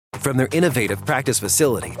From their innovative practice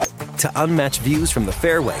facility to unmatched views from the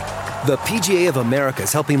fairway, the PGA of America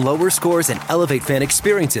is helping lower scores and elevate fan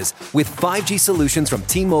experiences with 5G solutions from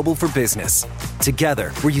T-Mobile for Business.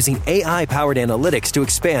 Together, we're using AI-powered analytics to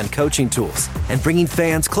expand coaching tools and bringing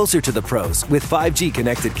fans closer to the pros with 5G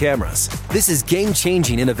connected cameras. This is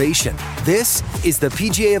game-changing innovation. This is the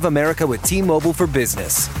PGA of America with T-Mobile for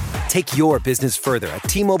Business. Take your business further at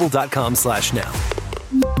T-Mobile.com/now.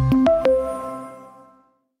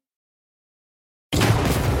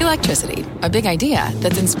 Electricity, a big idea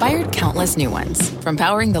that's inspired countless new ones. From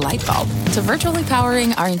powering the light bulb to virtually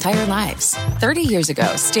powering our entire lives. 30 years ago,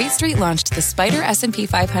 State Street launched the Spider S&P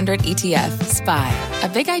 500 ETF, SPY. A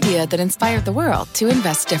big idea that inspired the world to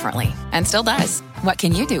invest differently. And still does. What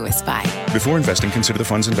can you do with SPY? Before investing, consider the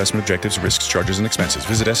fund's investment objectives, risks, charges, and expenses.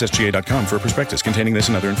 Visit ssga.com for a prospectus containing this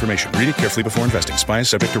and other information. Read it carefully before investing. SPY is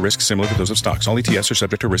subject to risks similar to those of stocks. All ETFs are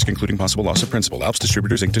subject to risk, including possible loss of principal. Alps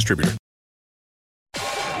Distributors, Inc. Distributor.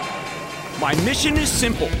 My mission is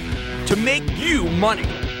simple, to make you money.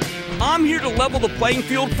 I'm here to level the playing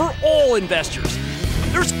field for all investors.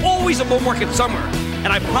 There's always a bull market somewhere, and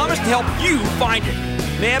I promise to help you find it.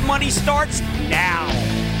 Mad Money starts now.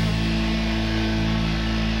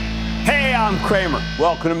 Hey, I'm Cramer.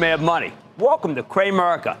 Welcome to Mad Money. Welcome to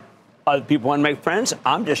Cramerica. Other people want to make friends.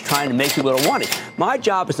 I'm just trying to make you a little money. My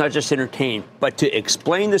job is not just to entertain, but to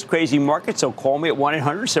explain this crazy market. So call me at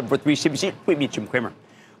 1-800-743-CBC. Tweet me at Jim Cramer.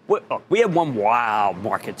 We had one wild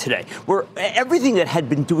market today where everything that had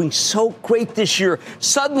been doing so great this year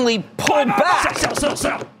suddenly pulled back.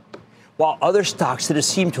 Sell. While other stocks that have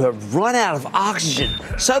seemed to have run out of oxygen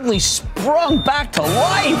suddenly sprung back to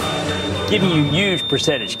life, giving you huge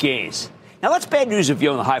percentage gains. Now, that's bad news if you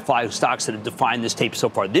own the high-flying stocks that have defined this tape so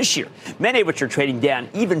far this year, many of which are trading down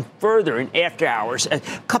even further in after hours.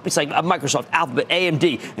 Companies like Microsoft, Alphabet,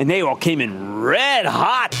 AMD, and they all came in red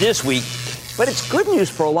hot this week. But it's good news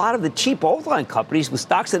for a lot of the cheap old-line companies with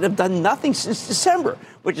stocks that have done nothing since December,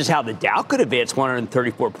 which is how the Dow could advance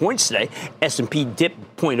 134 points today. S&P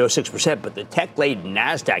dipped 0.06%, but the tech-laden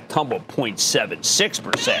NASDAQ tumbled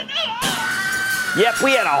 0.76%. Yep,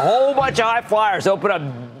 we had a whole bunch of high flyers open up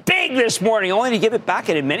big this morning, only to give it back,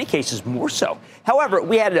 and in many cases more so. However,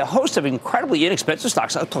 we had a host of incredibly inexpensive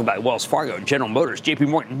stocks. I'm talking about Wells Fargo, General Motors, JP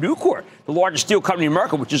Morgan, Nucor, the largest steel company in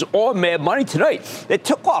America, which is all Mad Money tonight. They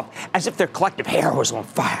took off as if their collective hair was on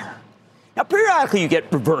fire. Now, periodically you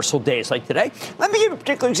get reversal days like today. Let me give you a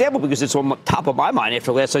particular example because it's on top of my mind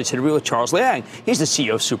after last night's interview with Charles Liang. He's the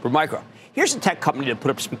CEO of Supermicro. Here's a tech company that put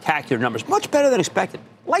up spectacular numbers, much better than expected.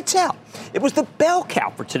 Lights out. It was the bell cow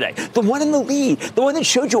for today, the one in the lead, the one that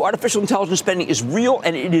showed you artificial intelligence spending is real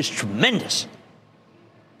and it is tremendous.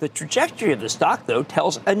 The trajectory of the stock, though,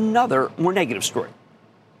 tells another more negative story.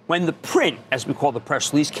 When the print, as we call the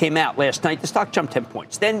press release, came out last night, the stock jumped 10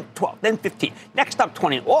 points, then 12, then 15, next up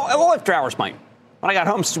 20, all after hours, mind. When I got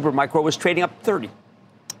home, Supermicro was trading up 30.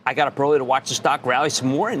 I got up early to watch the stock rally some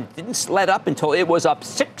more and didn't let up until it was up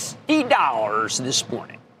 $60 this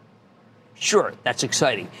morning. Sure, that's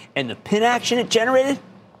exciting. And the pin action it generated?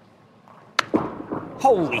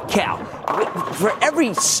 Holy cow. For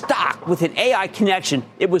every stock with an AI connection,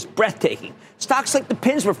 it was breathtaking. Stocks like the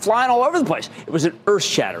pins were flying all over the place. It was an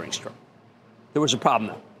earth-shattering strike. There was a problem,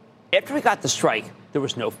 though. After we got the strike, there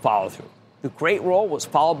was no follow-through. The great roll was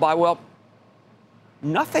followed by, well,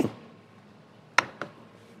 nothing.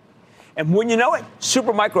 And when you know it,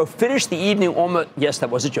 Supermicro finished the evening almost, yes, that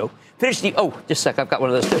was a joke, just a sec, I've got one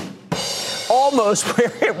of those too. Almost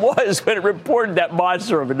where it was when it reported that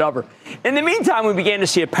monster of a number. In the meantime, we began to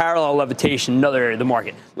see a parallel levitation in another area of the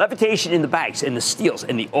market. Levitation in the banks, in the steels,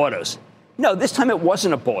 in the autos. No, this time it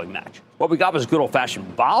wasn't a bowling match. What we got was good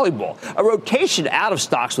old-fashioned volleyball, a rotation out of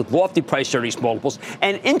stocks with lofty price earnings multiples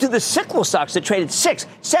and into the cyclical stocks that traded 6,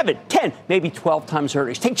 7, 10, maybe 12 times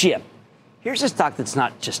earnings. Take GM. Here's a stock that's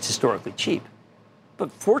not just historically cheap,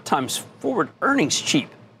 but 4 times forward earnings cheap.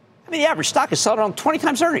 I mean, the average stock is selling on 20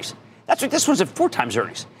 times earnings. That's what this one's at 4 times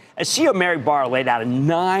earnings. As CEO Mary Barra laid out a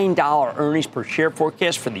 $9 earnings per share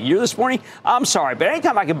forecast for the year this morning, I'm sorry, but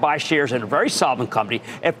anytime I can buy shares in a very solvent company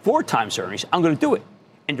at 4 times earnings, I'm going to do it.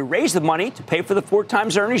 And to raise the money to pay for the 4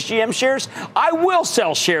 times earnings GM shares, I will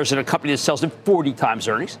sell shares in a company that sells at 40 times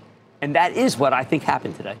earnings. And that is what I think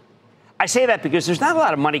happened today. I say that because there's not a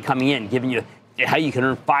lot of money coming in, giving you how you can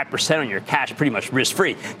earn 5% on your cash pretty much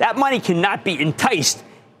risk-free. That money cannot be enticed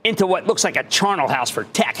into what looks like a charnel house for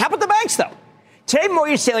tech. How about the banks, though? Today,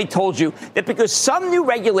 Morgan Stanley told you that because some new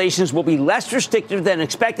regulations will be less restrictive than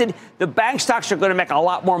expected, the bank stocks are going to make a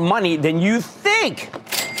lot more money than you think.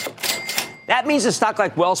 That means a stock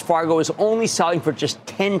like Wells Fargo is only selling for just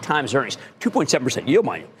 10 times earnings, 2.7% yield,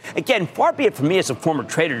 mind you. Again, far be it from me as a former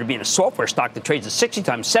trader to be in a software stock that trades at 60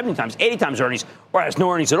 times, 70 times, 80 times earnings, or has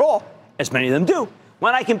no earnings at all, as many of them do,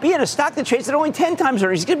 when I can be in a stock that trades at only 10 times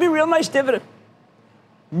earnings. It's going to be a real nice dividend.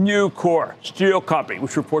 Nucor Steel Company,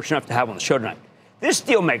 which we're fortunate enough to have on the show tonight. This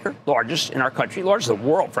steel maker, largest in our country, largest in the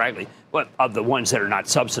world, frankly, but of the ones that are not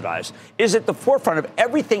subsidized, is at the forefront of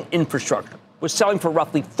everything infrastructure. Was selling for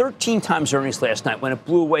roughly 13 times earnings last night when it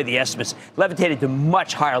blew away the estimates, levitated to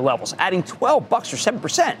much higher levels, adding $12 or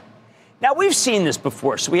 7%. Now, we've seen this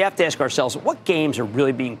before, so we have to ask ourselves, what games are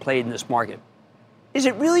really being played in this market? Is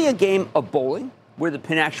it really a game of bowling, where the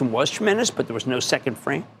pin action was tremendous, but there was no second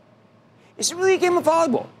frame? Is it really a game of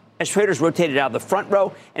volleyball, as traders rotated out of the front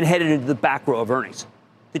row and headed into the back row of earnings?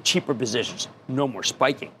 The cheaper positions, no more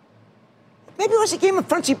spiking. Maybe it was a game of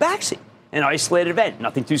frontsy-backsy, an isolated event,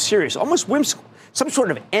 nothing too serious, almost whimsical. Some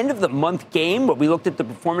sort of end-of-the-month game where we looked at the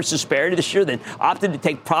performance disparity this year, then opted to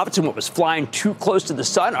take profits in what was flying too close to the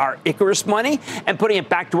sun, our Icarus money, and putting it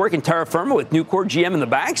back to work in terra firma with Nucor, GM, and the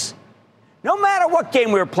banks? No matter what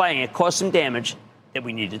game we were playing, it caused some damage that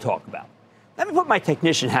we need to talk about. Let me put my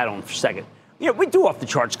technician hat on for a second. You know, we do off the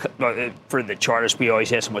charts for the chartists. We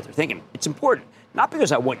always ask them what they're thinking. It's important, not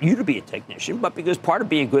because I want you to be a technician, but because part of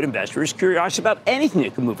being a good investor is curiosity about anything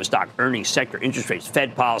that can move a stock: earnings, sector, interest rates,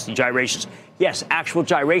 Fed policy, gyrations. Yes, actual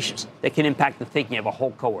gyrations that can impact the thinking of a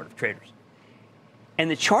whole cohort of traders.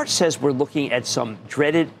 And the chart says we're looking at some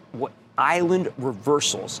dreaded island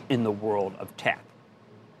reversals in the world of tech.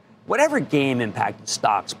 Whatever game impacted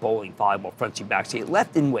stocks, bowling, volleyball, frontsy-backsy, it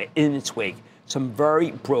left in its wake some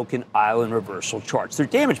very broken island reversal charts. They're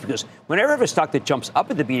damaged because whenever you have a stock that jumps up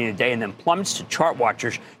at the beginning of the day and then plummets to chart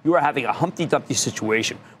watchers, you are having a Humpty Dumpty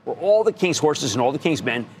situation where all the king's horses and all the king's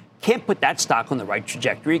men can't put that stock on the right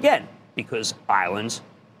trajectory again because islands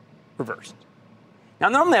reversed. Now,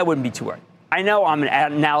 normally I wouldn't be too worried. I know I'm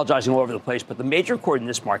analogizing all over the place, but the major accord in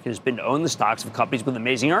this market has been to own the stocks of companies with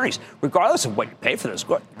amazing earnings, regardless of what you pay for those,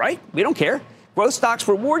 right? We don't care. Growth stocks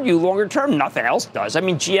reward you longer term. Nothing else does. I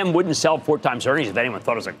mean, GM wouldn't sell 4 times earnings if anyone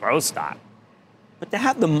thought it was a growth stock. But to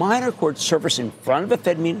have the minor accord surface in front of a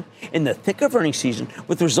Fed meeting in the thick of earnings season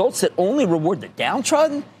with results that only reward the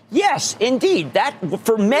downtrodden, yes, indeed, that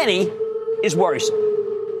for many is worrisome.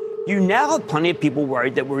 You now have plenty of people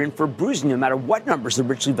worried that we're in for a bruising no matter what numbers the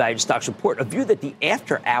richly valued stocks report, a view that the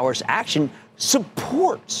after-hours action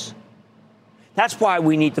supports. That's why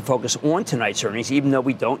we need to focus on tonight's earnings, even though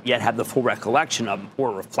we don't yet have the full recollection of them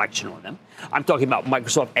or reflection on them. I'm talking about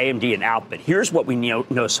Microsoft, AMD, and Alphabet. Here's what we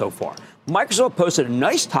know so far. Microsoft posted a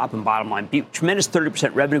nice top and bottom line beat, tremendous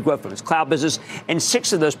 30% revenue growth from its cloud business, and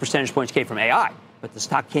 6 of those percentage points came from AI. But the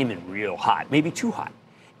stock came in real hot, maybe too hot.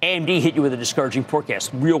 AMD hit you with a discouraging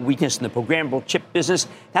forecast, real weakness in the programmable chip business.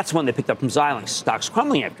 That's one they picked up from Xilinx. Stocks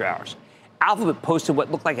crumbling after hours. Alphabet posted what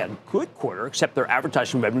looked like a good quarter, except their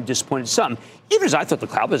advertising revenue disappointed some, even as I thought the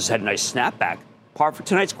cloud business had a nice snapback. Par for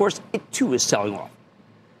tonight's course, it too is selling off.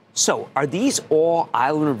 So are these all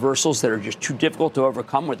island reversals that are just too difficult to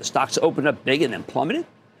overcome, where the stocks opened up big and then plummeted?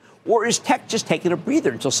 Or is tech just taking a breather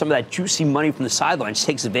until some of that juicy money from the sidelines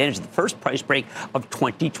takes advantage of the first price break of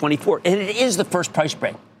 2024? And it is the first price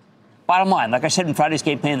break. Bottom line, like I said in Friday's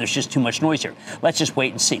game plan, there's just too much noise here. Let's just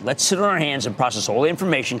wait and see. Let's sit on our hands and process all the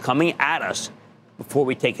information coming at us before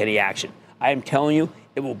we take any action. I am telling you,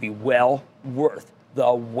 it will be well worth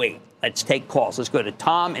the wait. Let's take calls. Let's go to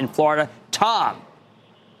Tom in Florida. Tom.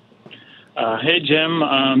 Hey,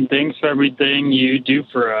 Jim. Thanks for everything you do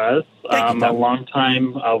for us. I'm a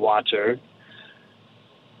longtime watcher.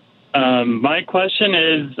 My question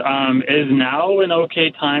is now an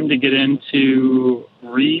okay time to get into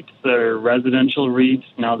REITs or residential REITs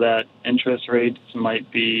now that interest rates might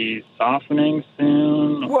be softening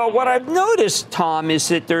soon? Well, what I've noticed, Tom, is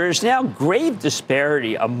that there is now grave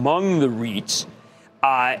disparity among the REITs.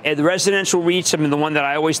 And the residential REITs, I mean, the one that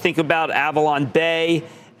I always think about, Avalon Bay,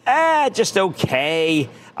 just okay.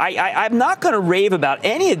 I'm not going to rave about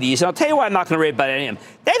any of these. And I'll tell you why I'm not going to rave about any of them.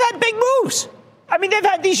 They've had big moves. I mean, they've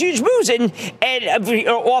had these huge moves and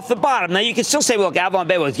off the bottom. Now, you can still say, well, Avalon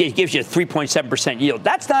Bay gives you a 3.7% yield.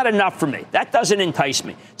 That's not enough for me. That doesn't entice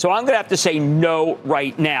me. So I'm going to have to say no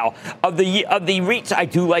right now. Of the REITs, I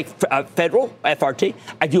do like Federal, FRT.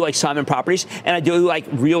 I do like Simon Properties. And I do like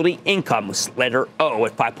Realty Income, letter O,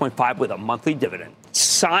 at 5.5 with a monthly dividend.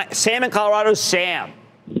 Sam in Colorado. Sam.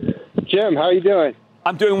 Jim, how are you doing?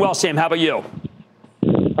 I'm doing well, Sam. How about you?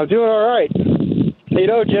 I'm doing all right. You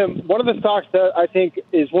know, Jim, one of the stocks that I think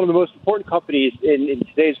is one of the most important companies in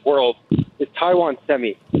today's world is Taiwan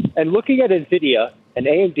Semi. And looking at NVIDIA and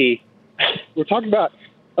AMD, we're talking about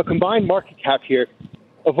a combined market cap here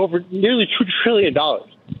of over nearly $2 trillion.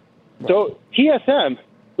 So TSM,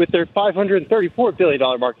 with their $534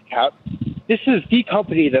 billion market cap, this is the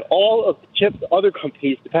company that all of the chip other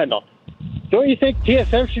companies depend on. Don't you think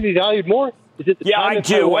TSM should be valued more? Is it the I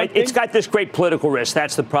do. It's got this great political risk.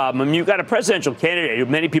 That's the problem. I mean, you've got a presidential candidate who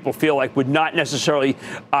many people feel like would not necessarily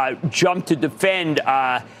jump to defend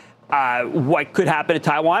what could happen to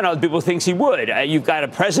Taiwan. Other people think he would. You've got a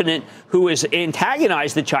president who has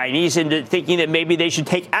antagonized the Chinese into thinking that maybe they should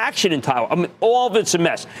take action in Taiwan. I mean, all of it's a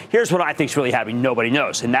mess. Here's what I think is really happening. Nobody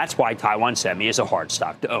knows. And that's why Taiwan Semi is a hard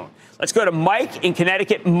stock to own. Let's go to Mike in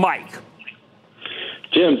Connecticut. Mike.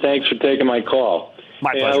 Jim, thanks for taking my call.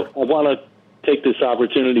 My pleasure. I want to take this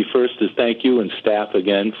opportunity first to thank you and staff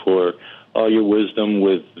again for all your wisdom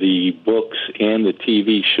with the books and the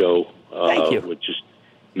TV show, thank you. Which just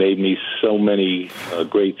made me so many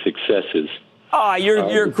great successes. Oh,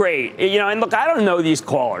 you're great. And look, I don't know these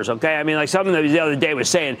callers, okay? I mean, like someone the other day was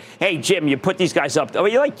saying, hey, Jim, you put these guys up. Are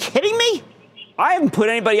you like kidding me? I haven't put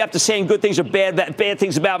anybody up to saying good things or bad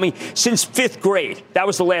things about me since 5th grade. That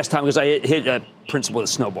was the last time because I hit a principal with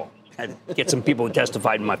a snowball. I had to get some people who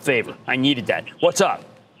testified in my favor. I needed that. What's up?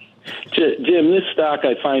 Jim, this stock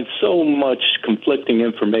I find so much conflicting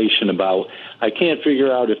information about. I can't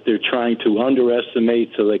figure out if they're trying to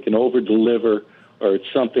underestimate so they can over-deliver or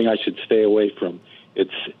it's something I should stay away from. It's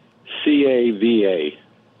CAVA.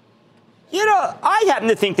 I happen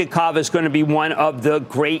to think that Kava is going to be one of the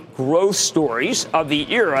great growth stories of the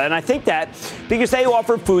era. And I think that because they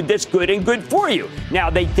offer food that's good and good for you. Now,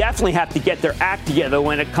 they definitely have to get their act together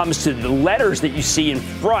when it comes to the letters that you see in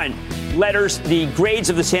front. Letters, the grades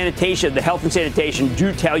of the sanitation, the health and sanitation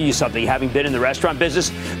do tell you something, having been in the restaurant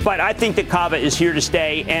business. But I think that Kava is here to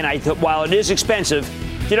stay. And while it is expensive,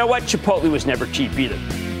 you know what? Chipotle was never cheap either.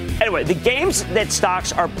 Anyway, the games that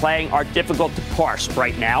stocks are playing are difficult to parse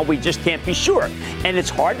right now. We just can't be sure. And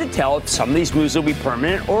it's hard to tell if some of these moves will be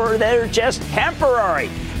permanent or they're just temporary.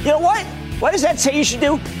 You know what? What does that say you should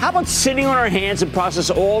do? How about sitting on our hands and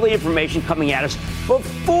process all the information coming at us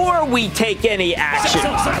before we take any action?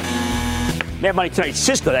 Mad Money tonight.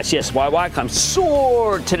 Cisco, that's CSYY,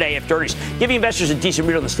 soared today after earnings, giving investors a decent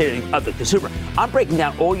read on the state of the consumer. I'm breaking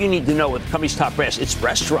down all you need to know with the company's top brands. It's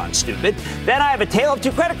restaurants, stupid. Then I have a tale of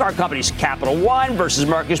two credit card companies, Capital One versus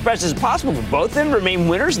American Express. Is it possible for both of them to remain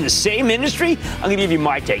winners in the same industry? I'm going to give you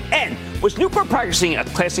my take. And was Nucor practicing a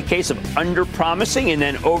classic case of under-promising and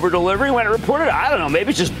then over-delivering when it reported? I don't know.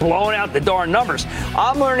 Maybe it's just blowing out the darn numbers.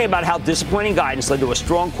 I'm learning about how disappointing guidance led to a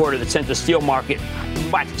strong quarter that sent the steel maker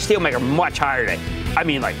much higher today. I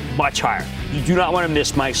mean, like, much higher. You do not want to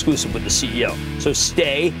miss my exclusive with the CEO. So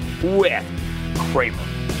stay with Cramer.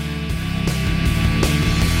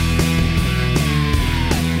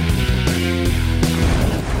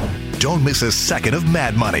 Don't miss a second of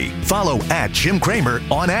Mad Money. Follow @Jim Cramer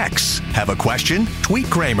on X. Have a question? Tweet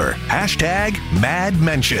Cramer.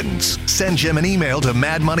 #MadMentions. Send Jim an email to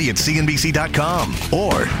madmoney@cnbc.com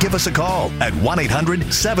or give us a call at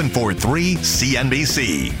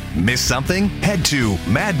 1-800-743-CNBC. Miss something? Head to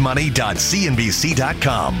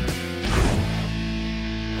madmoney.cnbc.com.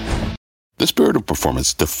 The spirit of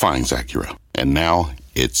performance defines Acura, and now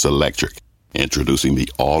it's electric. Introducing the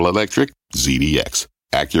all-electric ZDX.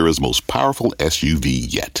 Acura's most powerful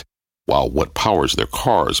SUV yet. While what powers their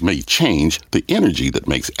cars may change, the energy that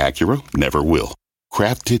makes Acura never will.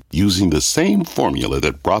 Crafted using the same formula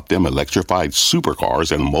that brought them electrified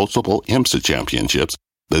supercars and multiple IMSA championships,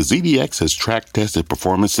 the ZDX has track-tested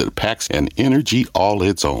performance that packs an energy all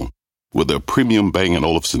its own. With a premium Bang &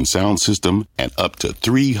 Olufsen sound system and up to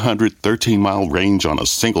 313-mile range on a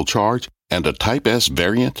single charge, and a Type S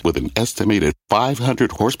variant with an estimated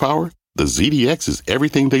 500 horsepower, the ZDX is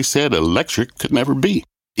everything they said electric could never be.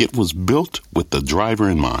 It was built with the driver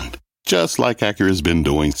in mind, just like Acura's been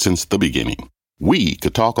doing since the beginning. We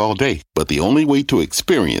could talk all day, but the only way to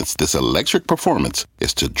experience this electric performance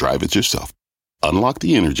is to drive it yourself. Unlock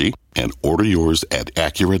the energy and order yours at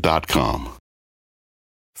Acura.com.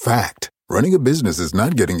 Fact. Running a business is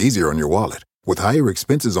not getting easier on your wallet. With higher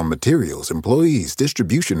expenses on materials, employees,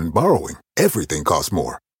 distribution, and borrowing, everything costs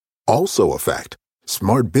more. Also a fact.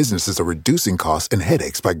 Smart businesses are reducing costs and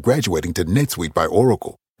headaches by graduating to NetSuite by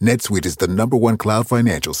Oracle. NetSuite is the #1 cloud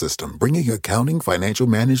financial system, bringing accounting, financial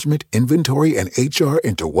management, inventory, and HR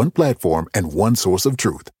into one platform and one source of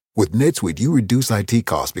truth. With NetSuite, you reduce IT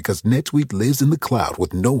costs because NetSuite lives in the cloud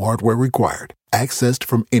with no hardware required. Accessed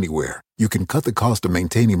from anywhere, you can cut the cost of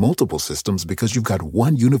maintaining multiple systems because you've got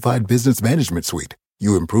one unified business management suite.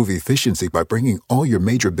 You improve efficiency by bringing all your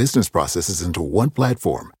major business processes into one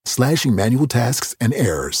platform, slashing manual tasks and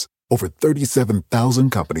errors. Over 37,000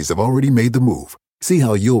 companies have already made the move. See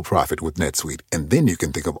how you'll profit with NetSuite, and then you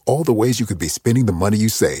can think of all the ways you could be spending the money you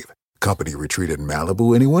save. Company retreat in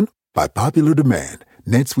Malibu, anyone? By popular demand,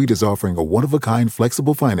 NetSuite is offering a one-of-a-kind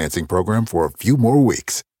flexible financing program for a few more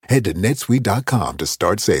weeks. Head to netsuite.com to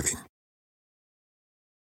start saving.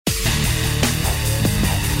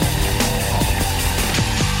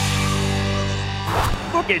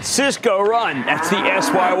 Look at Cisco Run. That's the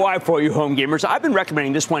SYY for you home gamers. I've been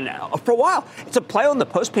recommending this one now for a while. It's a play on the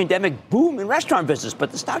post-pandemic boom in restaurant business,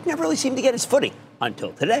 but the stock never really seemed to get its footing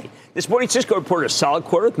until today. This morning, Cisco reported a solid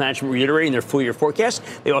quarter with management reiterating their full-year forecast.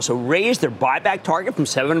 They also raised their buyback target from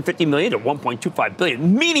 $750 million to $1.25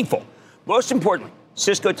 billion. Meaningful. Most importantly,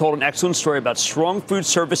 Cisco told an excellent story about strong food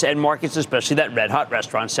service end markets, especially that red-hot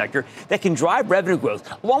restaurant sector, that can drive revenue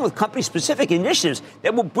growth, along with company-specific initiatives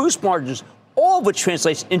that will boost margins, all of which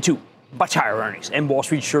translates into much higher earnings. And Wall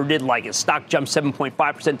Street sure did like it. Stock jumped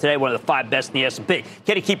 7.5% today, one of the 5 best in the S&P.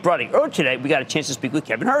 Can it keep running? Earlier today, we got a chance to speak with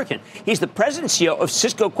Kevin Hurricane. He's the president and CEO of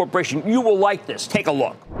Cisco Corporation. You will like this. Take a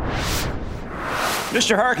look.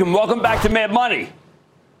 Mr. Hurricane, welcome back to Mad Money.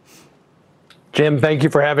 Jim, thank you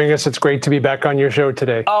for having us. It's great to be back on your show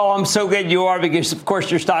today. Oh, I'm so glad you are, because, of course,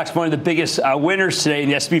 your stock's one of the biggest winners today in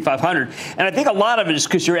the S&P 500. And I think a lot of it is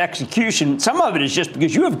because your execution. Some of it is just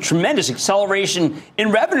because you have tremendous acceleration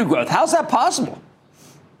in revenue growth. How's that possible?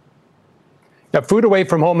 Yeah, food away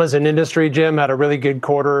from home as an industry, Jim, had a really good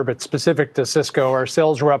quarter, but specific to Cisco, our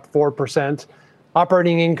sales were up 4%,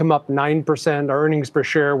 operating income up 9%, our earnings per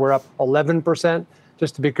share were up 11%.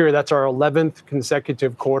 Just to be clear, that's our 11th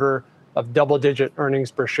consecutive quarter of double-digit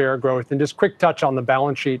earnings per share growth. And just quick touch on the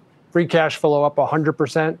balance sheet, free cash flow up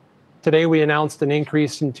 100%. Today, we announced an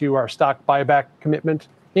increase into our stock buyback commitment,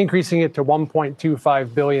 increasing it to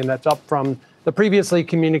 $1.25 billion. That's up from the previously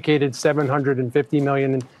communicated $750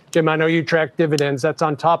 million. And Jim, I know you track dividends. That's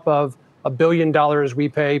on top of $1 billion we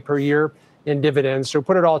pay per year in dividends. So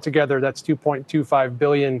put it all together, that's $2.25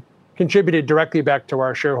 billion contributed directly back to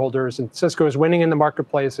our shareholders. And Cisco is winning in the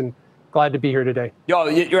marketplace, and glad to be here today. Yo,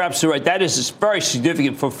 you're absolutely right. That is very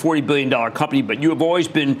significant for a $40 billion company, but you have always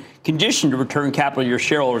been conditioned to return capital to your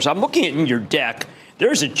shareholders. I'm looking at in your deck.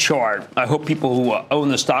 There's a chart. I hope people who own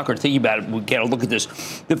the stock or thinking about it will get a look at this.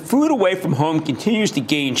 The food away from home continues to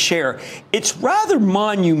gain share. It's rather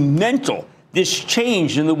monumental, this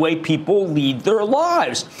change in the way people lead their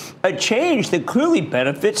lives, a change that clearly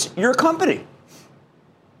benefits your company.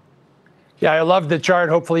 Yeah, I love the chart.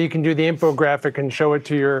 Hopefully you can do the infographic and show it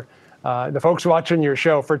to your the folks watching your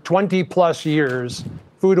show. For 20 plus years,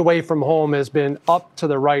 food away from home has been up to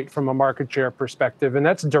the right from a market share perspective, and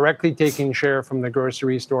that's directly taking share from the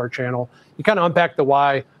grocery store channel. You kind of unpack the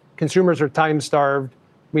why. Consumers are time starved.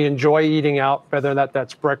 We enjoy eating out, whether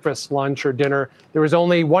that's breakfast, lunch, or dinner. There was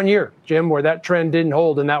only 1 year, Jim, where that trend didn't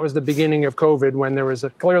hold, and that was the beginning of COVID, when there was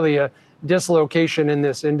clearly a dislocation in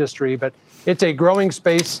this industry. But it's a growing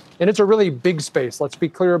space, and it's a really big space. Let's be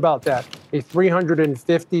clear about that. A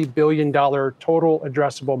 $350 billion total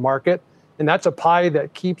addressable market, and that's a pie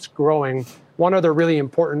that keeps growing. One other really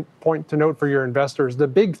important point to note for your investors, the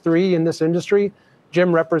big three in this industry,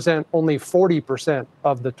 Jim, represent only 40%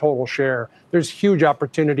 of the total share. There's huge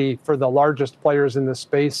opportunity for the largest players in this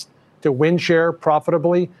space to win share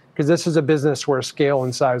profitably, because this is a business where scale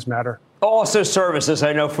and size matter. Also services,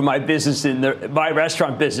 I know from my business, my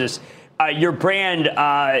restaurant business, your brand,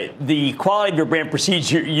 the quality of your brand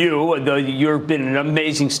precedes you, though you've been an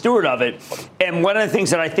amazing steward of it. And one of the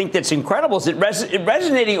things that I think that's incredible is it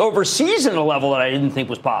resonating overseas at a level that I didn't think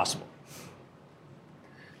was possible.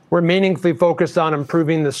 We're meaningfully focused on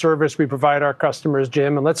improving the service we provide our customers,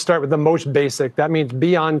 Jim. And let's start with the most basic. That means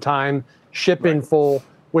be on time, ship in full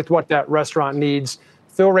with what that restaurant needs.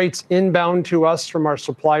 Fill rates inbound to us from our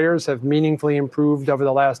suppliers have meaningfully improved over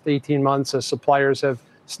the last 18 months as suppliers have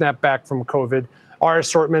snapped back from COVID. Our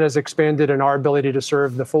assortment has expanded, and our ability to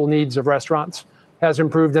serve the full needs of restaurants has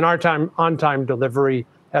improved, and our on-time delivery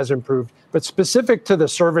has improved. But specific to the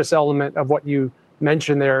service element of what you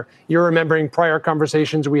mentioned there, you're remembering prior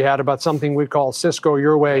conversations we had about something we call Cisco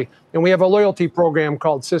Your Way, and we have a loyalty program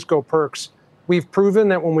called Cisco Perks. We've proven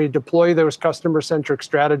that when we deploy those customer-centric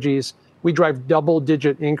strategies, we drive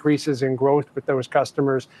double-digit increases in growth with those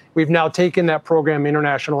customers. We've now taken that program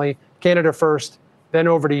internationally, Canada first, then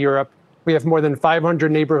over to Europe. We have more than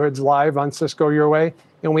 500 neighborhoods live on Cisco Your Way,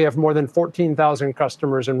 and we have more than 14,000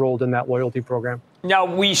 customers enrolled in that loyalty program. Now,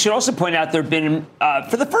 we should also point out there have been,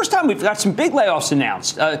 for the first time, we've got some big layoffs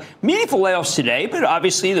announced. Meaningful layoffs today, but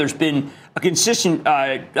obviously there's been a consistent,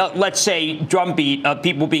 let's say, drumbeat of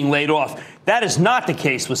people being laid off. That is not the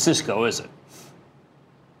case with Cisco, is it?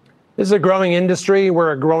 This is a growing industry.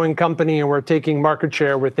 We're a growing company, and we're taking market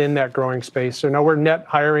share within that growing space. So now we're net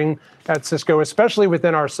hiring at Cisco, especially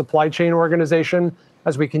within our supply chain organization.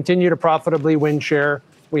 As we continue to profitably win share,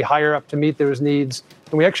 we hire up to meet those needs.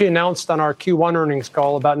 And we actually announced on our Q1 earnings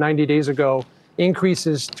call about 90 days ago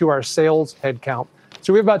increases to our sales headcount.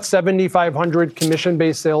 So we have about 7,500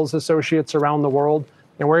 commission-based sales associates around the world,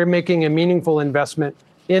 and we're making a meaningful investment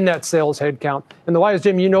in that sales headcount. And the why is,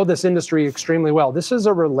 Jim, you know this industry extremely well. This is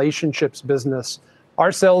a relationships business.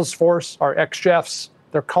 Our sales force are ex-chefs,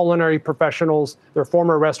 they're culinary professionals, they're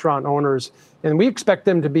former restaurant owners, and we expect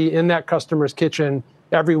them to be in that customer's kitchen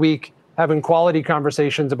every week, having quality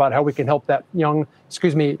conversations about how we can help that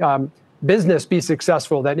business be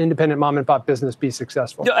successful, that independent mom and pop business be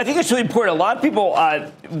successful. I think it's really important. A lot of people,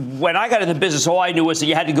 when I got into business, all I knew was that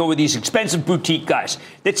you had to go with these expensive boutique guys,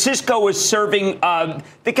 that Cisco was serving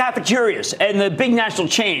the cafeterias and the big national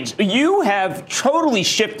chains. You have totally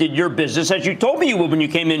shifted your business, as you told me you would when you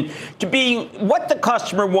came in, to being what the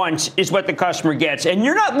customer wants is what the customer gets. And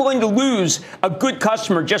you're not willing to lose a good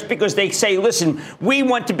customer just because they say, listen, we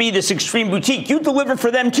want to be this extreme boutique. You deliver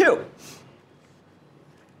for them, too.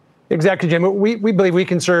 Exactly, Jim. We believe we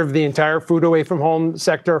can serve the entire food away from home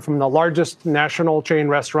sector, from the largest national chain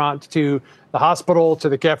restaurant to the hospital, to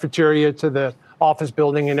the cafeteria, to the office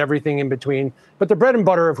building and everything in between. But the bread and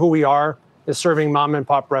butter of who we are is serving mom and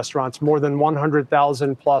pop restaurants, more than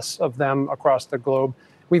 100,000 plus of them across the globe.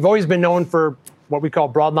 We've always been known for what we call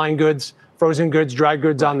broadline goods, frozen goods, dry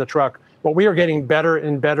goods on the truck. What we are getting better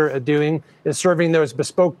and better at doing is serving those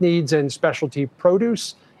bespoke needs in specialty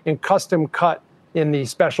produce and custom cut in the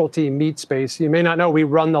specialty meat space. You may not know, we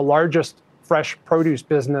run the largest fresh produce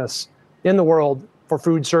business in the world for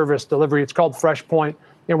food service delivery. It's called Fresh Point,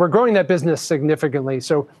 and we're growing that business significantly.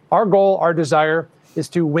 So our goal, our desire is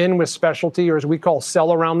to win with specialty, or as we call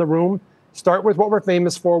sell around the room. Start with what we're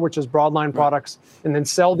famous for, which is broadline products, and then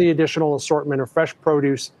sell the additional assortment of fresh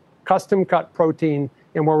produce, custom cut protein,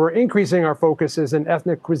 and where we're increasing our focus is in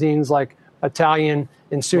ethnic cuisines like Italian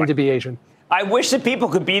and soon to be Asian. I wish that people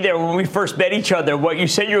could be there when we first met each other, what you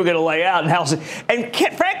said you were going to lay out,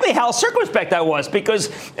 frankly, how circumspect I was, because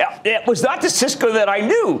it was not the Cisco that I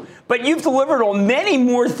knew, but you've delivered on many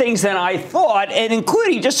more things than I thought, and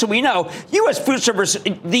including, just so we know, U.S. food service,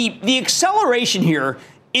 the acceleration here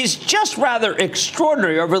is just rather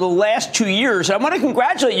extraordinary over the last 2 years. I want to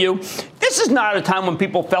congratulate you. This is not a time when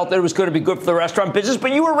people felt that it was going to be good for the restaurant business,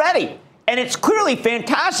 but you were ready, and it's clearly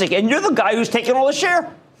fantastic, and you're the guy who's taking all the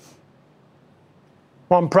share.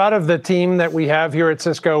 Well, I'm proud of the team that we have here at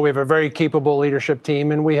Cisco. We have a very capable leadership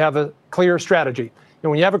team, and we have a clear strategy. And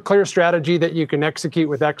when you have a clear strategy that you can execute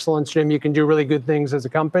with excellence, Jim, you can do really good things as a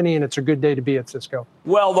company, and it's a good day to be at Cisco.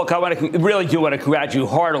 Well, look, I really do want to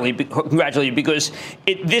congratulate you because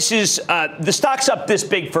the stock's up this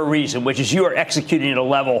big for a reason, which is you are executing at a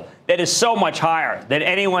level that is so much higher than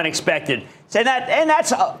anyone expected. And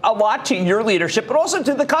that's a lot to your leadership, but also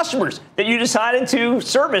to the customers that you decided to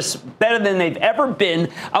service better than they've ever been.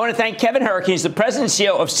 I want to thank Kevin Herrick. He's the president and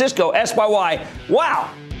CEO of Cisco SYY. Wow,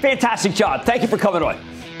 fantastic job. Thank you for coming on.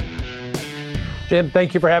 Jim,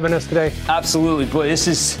 thank you for having us today. Absolutely. Boy, this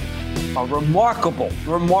is a remarkable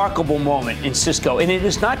moment in Cisco, and it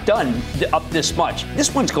is not done up this much.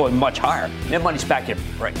 This one's going much higher. Mad Money's back in.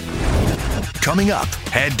 Right. Coming up,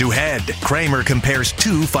 head to head, Cramer compares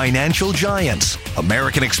two financial giants,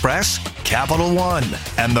 American Express, Capital One,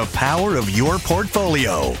 and the power of your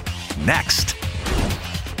portfolio. Next.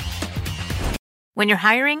 When you're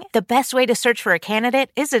hiring, the best way to search for a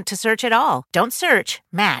candidate isn't to search at all. Don't search,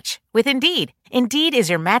 match with Indeed. Indeed is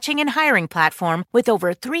your matching and hiring platform with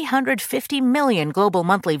over 350 million global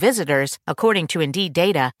monthly visitors, according to Indeed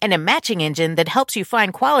data, and a matching engine that helps you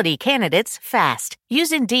find quality candidates fast.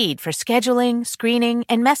 Use Indeed for scheduling, screening,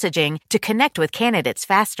 and messaging to connect with candidates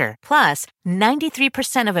faster. Plus,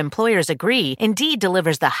 93% of employers agree Indeed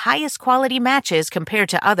delivers the highest quality matches compared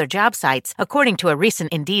to other job sites, according to a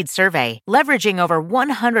recent Indeed survey. Leveraging over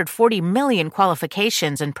 140 million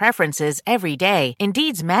qualifications and preferences every day,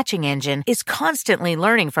 Indeed's matching engine is constantly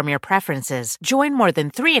learning from your preferences. Join more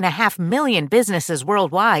than 3.5 million businesses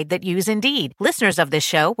worldwide that use Indeed. Listeners of this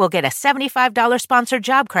show will get a $75 sponsored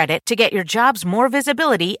job credit to get your jobs more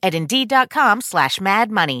visibility at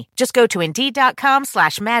Indeed.com/madmoney. Just go to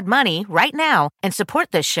Indeed.com/madmoney right now and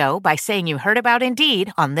support this show by saying you heard about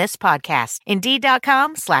Indeed on this podcast.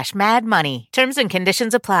 Indeed.com/madmoney. Terms and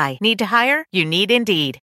conditions apply. Need to hire? You need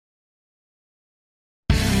Indeed.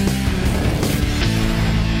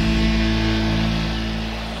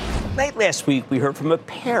 Late last week, we heard from a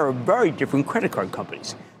pair of very different credit card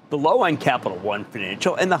companies. The low end Capital One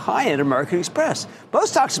Financial and the high end American Express. Both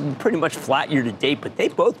stocks have been pretty much flat year to date, but they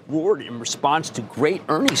both roared in response to great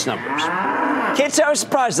earnings numbers. Can't say I was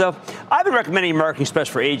surprised, though. I've been recommending American Express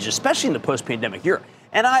for ages, especially in the post-pandemic year.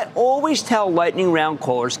 And I always tell lightning round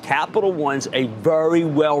callers Capital One's a very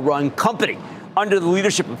well-run company under the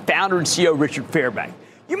leadership of founder and CEO Richard Fairbank.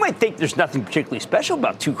 You might think there's nothing particularly special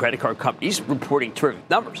about two credit card companies reporting terrific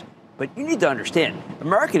numbers. But you need to understand,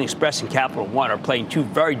 American Express and Capital One are playing two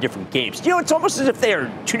very different games. You know, it's almost as if they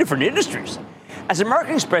are two different industries. As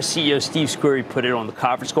American Express CEO Steve Squeri put it on the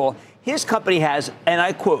conference call, his company has, and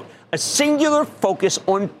I quote, a singular focus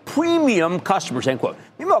on premium customers, end quote.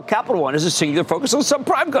 Meanwhile, Capital One has a singular focus on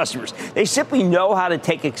subprime customers. They simply know how to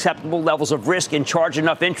take acceptable levels of risk and charge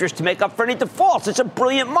enough interest to make up for any defaults. It's a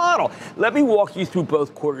brilliant model. Let me walk you through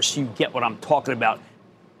both quarters so you get what I'm talking about.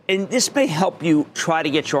 And this may help you try to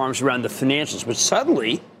get your arms around the financials, which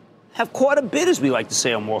suddenly have caught a bid, as we like to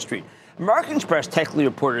say on Wall Street. American Express technically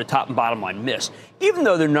reported a top and bottom line miss, even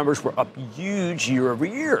though their numbers were up huge year over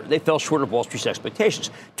year. They fell short of Wall Street's expectations.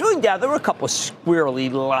 Drilling down, there were a couple of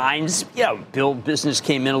squirrely lines. Bill business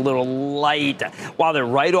came in a little light, while their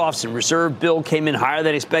write-offs and reserve bill came in higher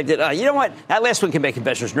than expected. You know what? That last one can make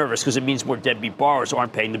investors nervous because it means more deadbeat borrowers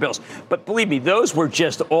aren't paying the bills. But believe me, those were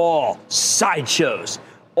just all sideshows.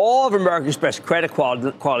 All of American Express credit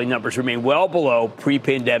quality numbers remain well below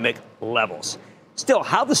pre-pandemic levels. Still,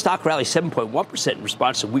 how the stock rallied 7.1% in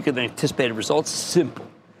response to weaker than anticipated results is simple.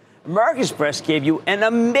 American Express gave you an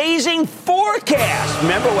amazing forecast.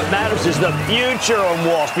 Remember, what matters is the future on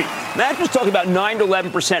Wall Street. Management's talking about 9 to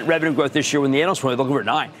 11% revenue growth this year when the analysts were looking for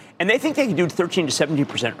 9. And they think they can do 13 to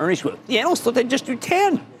 17% earnings growth. The analysts thought they'd just do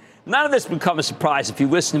 10. None of this would become a surprise if you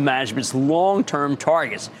listen to management's long-term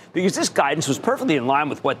targets, because this guidance was perfectly in line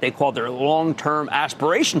with what they called their long-term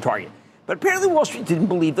aspiration target. But apparently Wall Street didn't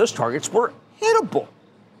believe those targets were hittable.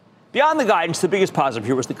 Beyond the guidance, the biggest positive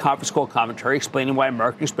here was the conference call commentary explaining why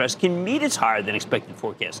American Express can meet its higher-than-expected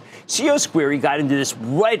forecast. CEO Squeri got into this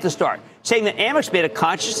right at the start, saying that Amex made a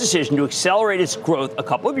conscious decision to accelerate its growth a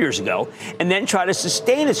couple of years ago and then try to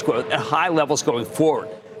sustain its growth at high levels going forward.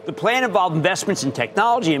 The plan involved investments in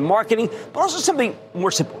technology and marketing, but also something more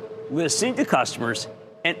simple, listening to customers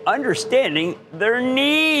and understanding their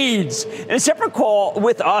needs. In a separate call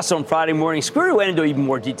with us on Friday morning, Squeri went into even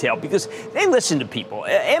more detail because they listen to people.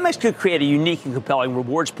 Amex could create a unique and compelling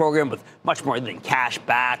rewards program with much more than cash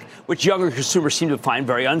back, which younger consumers seem to find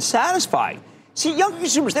very unsatisfying. See, younger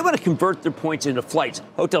consumers, they want to convert their points into flights,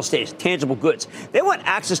 hotel stays, tangible goods. They want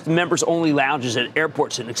access to members-only lounges at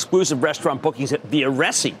airports and exclusive restaurant bookings via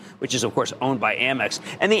Resi, which is, of course, owned by Amex,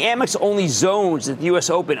 and the Amex-only zones at the U.S.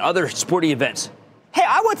 Open, other sporting events. Hey,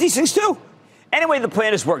 I want these things, too. Anyway, the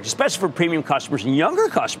plan has worked, especially for premium customers and younger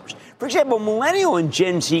customers. For example, millennial and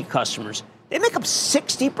Gen Z customers, they make up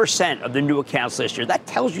 60% of the new accounts last year. That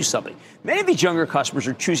tells you something. Many of these younger customers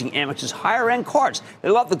are choosing Amex's higher-end cards. They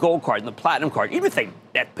love the gold card and the platinum card, even if they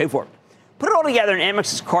have to pay for it. Put it all together, and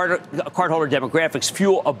Amex's cardholder demographics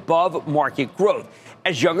fuel above-market growth,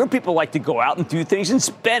 as younger people like to go out and do things and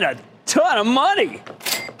spend a ton of money.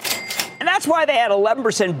 And that's why they had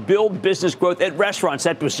 11% billed business growth at restaurants.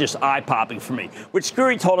 That was just eye-popping for me, which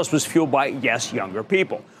Squeri told us was fueled by, yes, younger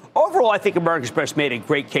people. Overall, I think American Express made a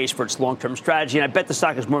great case for its long-term strategy, and I bet the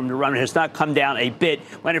stock is more than a run. It has not come down a bit.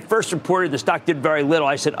 When it first reported, the stock did very little.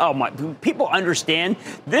 I said, oh, my, people understand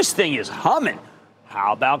this thing is humming.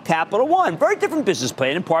 How about Capital One? Very different business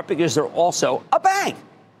plan, in part because they're also a bank.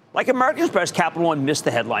 Like American Express, Capital One missed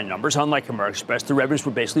the headline numbers. Unlike American Express, the revenues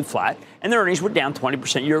were basically flat, and their earnings were down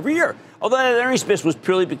 20% year over year. Although the earnings miss was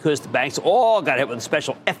purely because the banks all got hit with a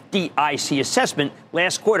special FDIC assessment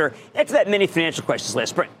last quarter after that mini financial crisis last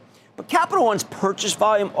spring. But Capital One's purchase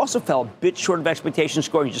volume also fell a bit short of expectations,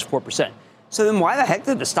 scoring just 4%. So then why the heck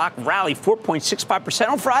did the stock rally 4.65%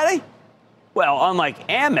 on Friday? Well, unlike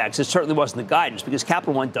Amex, it certainly wasn't the guidance because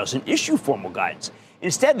Capital One doesn't issue formal guidance.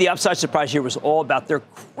 Instead, the upside surprise here was all about their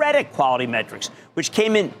credit quality metrics, which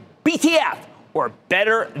came in BTF, or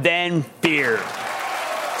better than feared.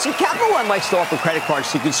 See, Capital One likes to offer credit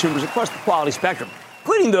cards to consumers across the quality spectrum,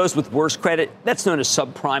 including those with worse credit. That's known as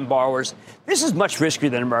subprime borrowers. This is much riskier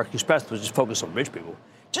than American Express, which is focused on rich people.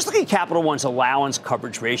 Just look at Capital One's allowance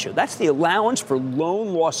coverage ratio. That's the allowance for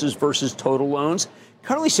loan losses versus total loans.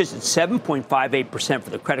 Currently sits at 7.58% for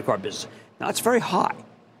the credit card business. Now, it's very high.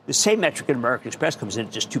 The same metric in American Express comes in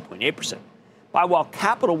at just 2.8%. While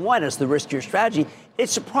Capital One has the riskier strategy, it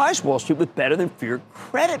surprised Wall Street with better than feared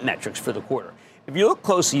credit metrics for the quarter. If you look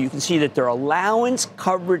closely, you can see that their allowance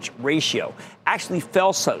coverage ratio actually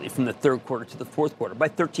fell slightly from the third quarter to the fourth quarter by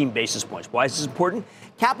 13 basis points. Why is this important?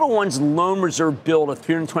 Capital One's loan reserve build of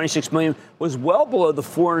 $326 million was well below the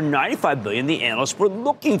 $495 billion the analysts were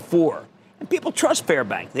looking for. And people trust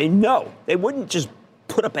Fairbank. They know. They wouldn't just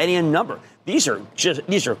put up any number. These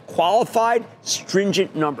are qualified,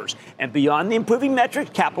 stringent numbers. And beyond the improving metrics,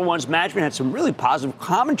 Capital One's management had some really positive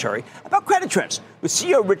commentary about credit trends, with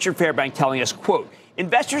CEO Richard Fairbank telling us, quote,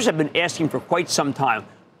 investors have been asking for quite some time,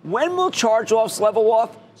 when will charge-offs level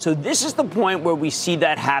off? So this is the point where we see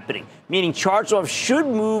that happening, meaning charge-offs should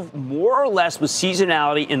move more or less with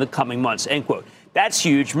seasonality in the coming months, end quote. That's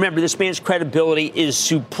huge. Remember, this man's credibility is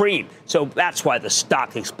supreme. So that's why the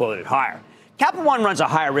stock exploded higher. Capital One runs a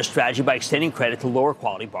higher risk strategy by extending credit to lower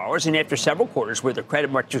quality borrowers. And after several quarters where their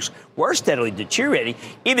credit metrics were steadily deteriorating,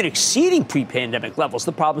 even exceeding pre-pandemic levels,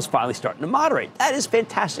 the problem's finally starting to moderate. That is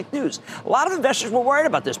fantastic news. A lot of investors were worried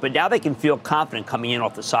about this, but now they can feel confident coming in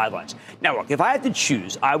off the sidelines. Now, look, if I had to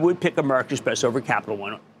choose, I would pick American Express over Capital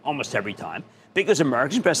One almost every time, because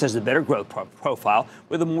American Express has a better growth profile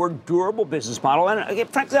with a more durable business model. And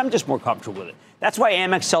frankly, I'm just more comfortable with it. That's why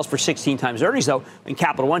Amex sells for 16 times earnings, though, and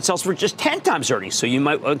Capital One sells for just 10 times earnings. So you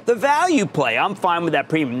might want the value play. I'm fine with that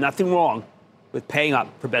premium. Nothing wrong with paying up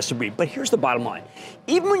for best of breed. But here's the bottom line.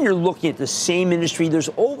 Even when you're looking at the same industry, there's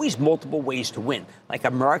always multiple ways to win, like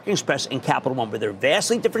American Express and Capital One, with their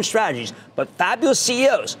vastly different strategies, but fabulous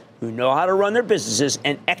CEOs who know how to run their businesses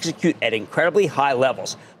and execute at incredibly high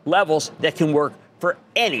levels that can work for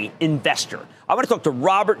any investor. I want to talk to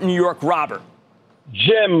Robert in New York. Robert.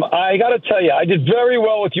 Jim, I got to tell you, I did very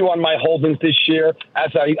well with you on my holdings this year,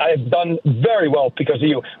 as I have done very well because of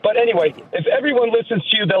you. But anyway, if everyone listens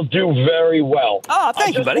to you, they'll do very well. Oh,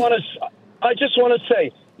 thank you, buddy. I just want to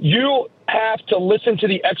say, you have to listen to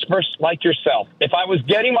the experts like yourself. If I was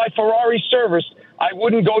getting my Ferrari serviced, I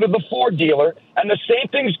wouldn't go to the Ford dealer. And the same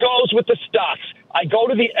thing goes with the stocks. I go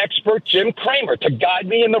to the expert, Jim Cramer, to guide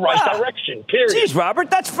me in the right direction, period. Geez, Robert,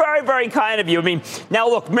 that's very, very kind of you. I mean, now,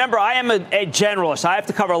 look, remember, I am a generalist. I have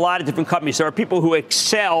to cover a lot of different companies. There are people who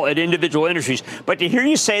excel at individual industries. But to hear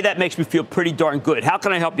you say that makes me feel pretty darn good. How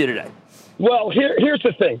can I help you today? Well, here's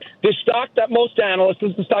the thing. The stock that most analysts, this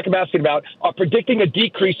is the stock I'm asking about, are predicting a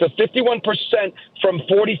decrease of 51% from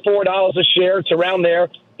 $44 a share to around there.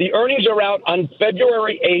 The earnings are out on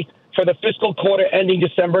February 8th for the fiscal quarter ending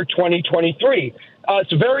December 2023.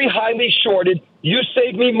 It's very highly shorted. You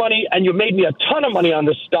saved me money, and you made me a ton of money on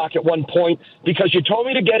this stock at one point because you told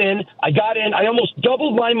me to get in. I got in. I almost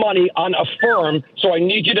doubled my money on a firm, so I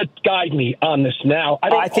need you to guide me on this now.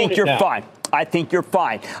 I think you're fine. I think you're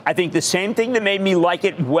fine. I think the same thing that made me like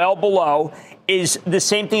it well below is the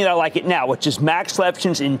same thing that I like it now, which is Max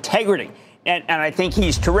Levchin's integrity. And I think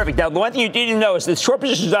he's terrific. Now, the one thing you didn't know is the short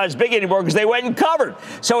position is not as big anymore because they went and covered.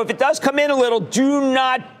 So if it does come in a little, do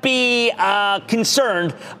not be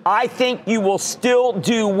concerned. I think you will still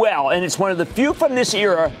do well. And it's one of the few from this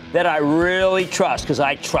era that I really trust because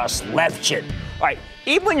I trust Levchin. All right.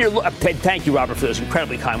 Even when you're thank you, Robert, for those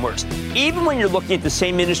incredibly kind words. Even when you're looking at the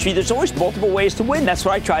same industry, there's always multiple ways to win. That's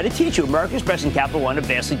what I try to teach you. American Express and Capital One have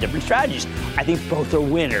vastly different strategies. I think both are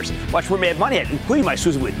winners. Watch where we have money at, including my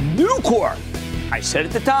Susan with Nucor. I said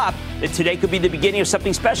at the top that today could be the beginning of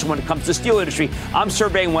something special when it comes to the steel industry. I'm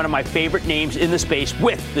surveying one of my favorite names in the space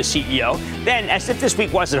with the CEO. Then, as if this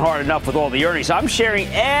week wasn't hard enough with all the earnings, I'm sharing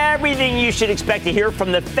everything you should expect to hear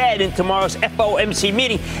from the Fed in tomorrow's FOMC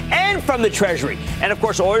meeting and from the Treasury. And, of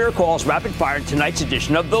course, all your calls rapid fire in tonight's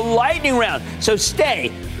edition of the Lightning Round. So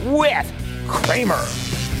stay with Cramer.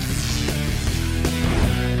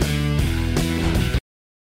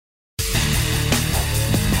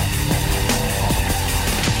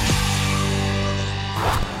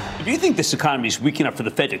 If you think this economy is weak enough for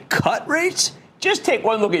the Fed to cut rates, just take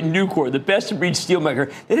one look at Nucor, the best-of-breed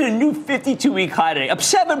steelmaker. They hit a new 52-week high today, up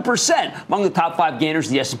 7% among the top 5 gainers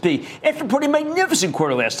of the S&P after putting a magnificent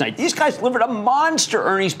quarter last night. These guys delivered a monster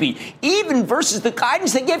earnings beat, even versus the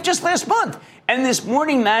guidance they gave just last month. And this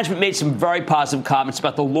morning, management made some very positive comments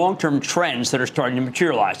about the long-term trends that are starting to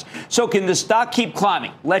materialize. So can the stock keep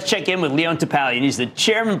climbing? Let's check in with Leon Topalian. He's the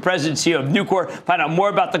chairman, president, CEO of Nucor. Find out more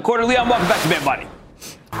about the quarter. Leon, welcome back to Mad Money.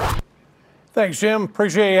 Thanks, Jim.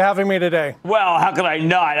 Appreciate you having me today. Well, how could I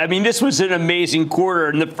not? I mean, this was an amazing quarter.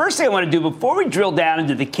 And the first thing I want to do before we drill down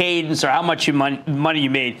into the cadence or how much money you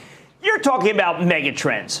made, you're talking about mega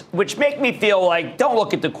trends, which make me feel like don't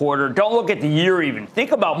look at the quarter, don't look at the year even.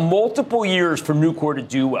 Think about multiple years for Nucor to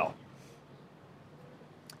do well.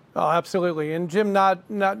 Oh, absolutely. And Jim,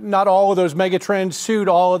 not all of those mega trends suit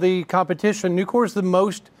all of the competition. Nucor is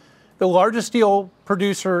the largest steel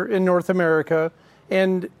producer in North America.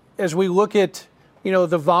 And as we look at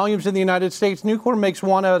the volumes in the United States, Nucor makes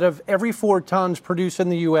 1 out of every 4 tons produced in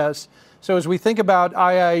the U.S. So as we think about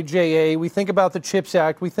IIJA, we think about the CHIPS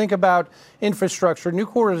Act, we think about infrastructure,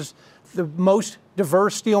 Nucor is the most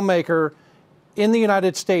diverse steel maker in the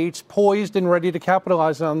United States, poised and ready to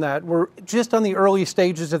capitalize on that. We're just on the early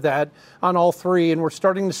stages of that on all 3, and we're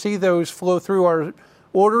starting to see those flow through our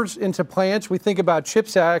orders into plants. We think about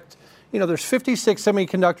CHIPS Act. There's 56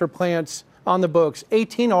 semiconductor plants on the books,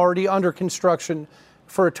 18 already under construction,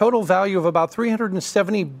 for a total value of about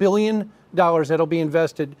 $370 billion that'll be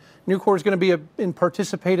invested. Nucor is going to be and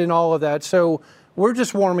participate in all of that. So we're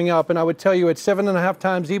just warming up, and I would tell you at 7.5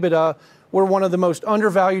 times EBITDA, we're one of the most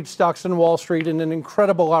undervalued stocks on Wall Street and an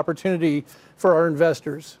incredible opportunity for our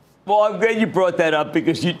investors. Well, I'm glad you brought that up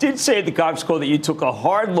because you did say at the conference call that you took a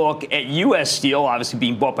hard look at U.S. Steel, obviously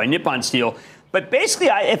being bought by Nippon Steel. But basically,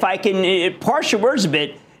 if I can parse your words a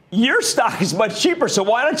bit, your stock is much cheaper, so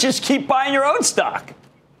why don't you just keep buying your own stock?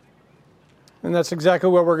 And that's exactly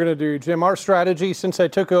what we're going to do, Jim. Our strategy since I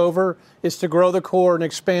took over is to grow the core and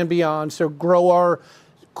expand beyond. So grow our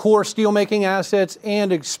core steelmaking assets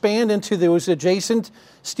and expand into those adjacent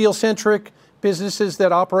steel-centric businesses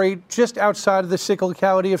that operate just outside of the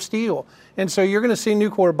cyclicality of steel. And so you're going to see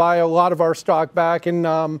Nucor buy a lot of our stock back. And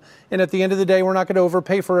at the end of the day, we're not going to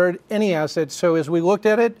overpay for any assets. So as we looked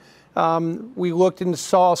at it, we looked and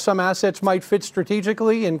saw some assets might fit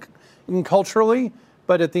strategically and culturally.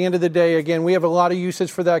 But at the end of the day, again, we have a lot of uses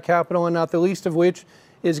for that capital, and not the least of which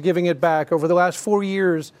is giving it back. Over the last 4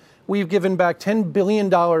 years, we've given back $10 billion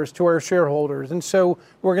to our shareholders. And so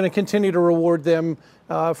we're going to continue to reward them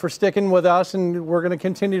for sticking with us, and we're going to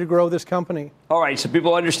continue to grow this company. All right, so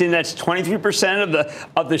people understand that's 23%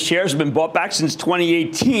 of the shares have been bought back since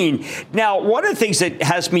 2018. Now, one of the things that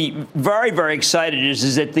has me very, very excited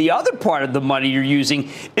is that the other part of the money you're using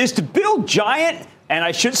is to build giant, and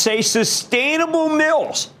I should say sustainable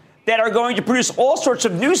mills that are going to produce all sorts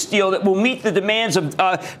of new steel that will meet the demands of,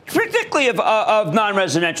 particularly of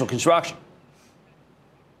non-residential construction.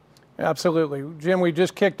 Absolutely. Jim, we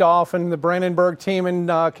just kicked off, and the Brandenburg team in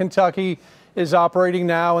Kentucky is operating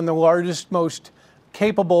now in the largest, most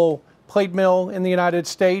capable plate mill in the United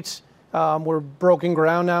States. We're breaking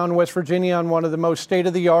ground now in West Virginia on one of the most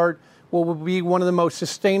state-of-the-art, will be one of the most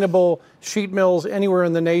sustainable sheet mills anywhere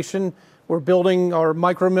in the nation. We're building our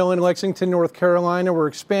micro mill in Lexington, North Carolina. We're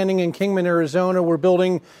expanding in Kingman, Arizona. We're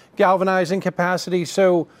building galvanizing capacity.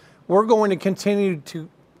 So we're going to continue to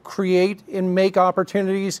create and make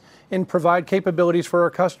opportunities and provide capabilities for our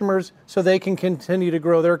customers so they can continue to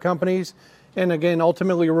grow their companies. And again,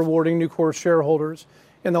 ultimately rewarding Nucor shareholders.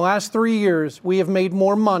 In the last 3 years, we have made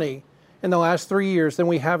more money in the last 3 years than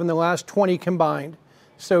we have in the last 20 combined.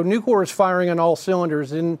 So Nucor is firing on all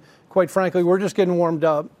cylinders. And quite frankly, we're just getting warmed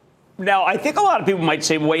up. Now, I think a lot of people might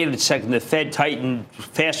say, wait a second, the Fed tightened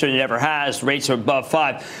faster than it ever has. Rates are above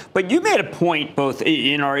 5. But you made a point both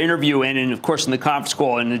in our interview and, of course, in the conference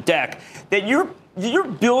call and the deck that you're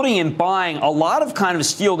building and buying a lot of kind of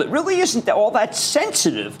steel that really isn't all that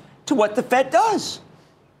sensitive to what the Fed does.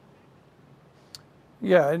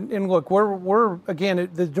 Yeah, and look, we're again,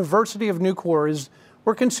 the diversity of Nucor is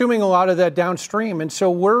we're consuming a lot of that downstream. And so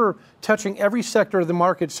we're touching every sector of the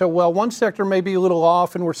market. So while one sector may be a little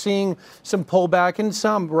off and we're seeing some pullback in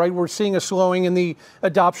some, right, we're seeing a slowing in the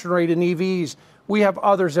adoption rate in EVs. We have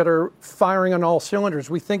others that are firing on all cylinders.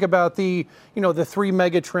 We think about the 3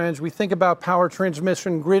 mega trends. We think about power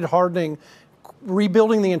transmission, grid hardening,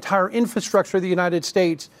 rebuilding the entire infrastructure of the United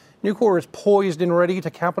States. Nucor is poised and ready to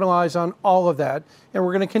capitalize on all of that. And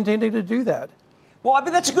we're going to continue to do that. Well, I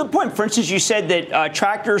mean, that's a good point. For instance, you said that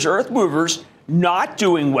tractors, earth movers, not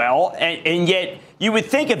doing well, and yet you would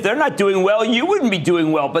think if they're not doing well, you wouldn't be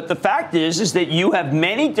doing well. But the fact is that you have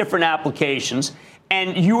many different applications,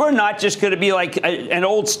 and you are not just going to be like an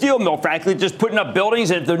old steel mill, frankly, just putting up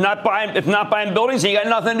buildings. And if they're not buying buildings, then you got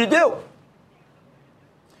nothing to do.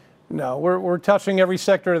 No, we're touching every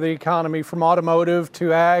sector of the economy, from automotive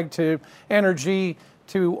to ag to energy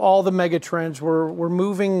to all the mega trends. We're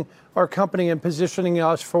moving our company and positioning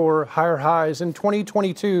us for higher highs. In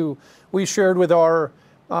 2022, we shared with the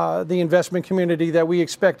investment community that we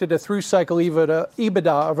expected a through-cycle EBITDA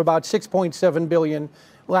of about $6.7 billion.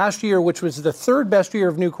 Last year, which was the third best year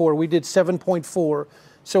of Nucor, we did 7.4.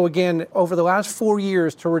 So again, over the last 4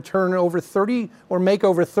 years, to return over 30 or make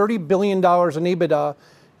over $30 billion in EBITDA,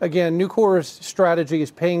 again, Nucor's strategy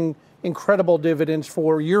is paying incredible dividends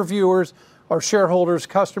for your viewers, our shareholders,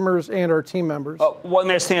 customers, and our team members. One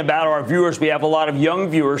last thing about our viewers. We have a lot of young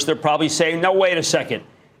viewers. They're probably saying, no, wait a second.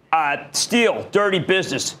 Steel, dirty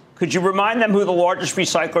business. Could you remind them who the largest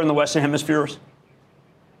recycler in the Western Hemisphere is?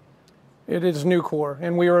 It is Nucor,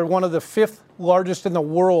 and we are one of the 5th largest in the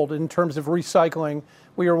world in terms of recycling.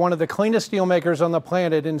 We are one of the cleanest steel makers on the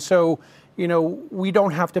planet, and so, we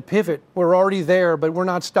don't have to pivot. We're already there, but we're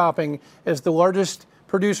not stopping. As the largest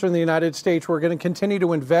producer in the United States, we're going to continue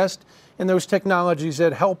to invest in those technologies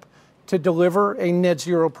that help to deliver a net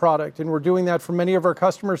zero product, and we're doing that for many of our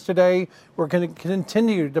customers today. We're going to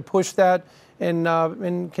continue to push that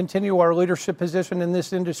and continue our leadership position in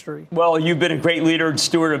this industry. Well, you've been a great leader and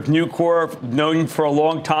steward of Nucor, known you for a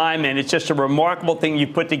long time, and it's just a remarkable thing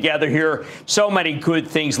you've put together here. So many good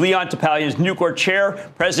things. Leon Topalian is Nucor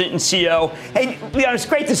Chair, President, and CEO. Hey, Leon, it's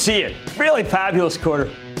great to see you. Really fabulous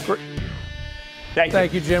quarter.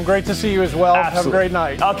 Thank you, Jim. Great to see you as well. Absolutely. Have a great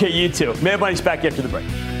night. Okay, you too. Mad Money's back after the break.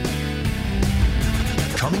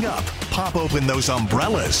 Coming up, pop open those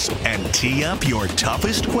umbrellas and tee up your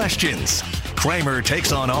toughest questions. Cramer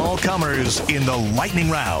takes on all comers in the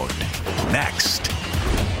lightning round. Next.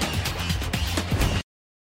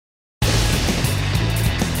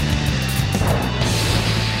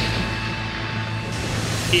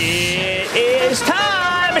 It is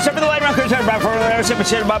time. It's time for the lightning round.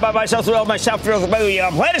 By myself,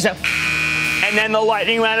 and then the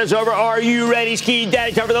lightning round is over. Are you ready, Ski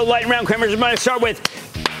Daddy? Time for the lightning round. Cramer's going to start with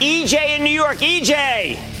EJ in New York. EJ.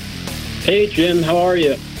 Hey, Jim. How are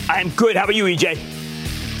you? I'm good. How about you, EJ?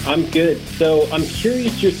 I'm good. So I'm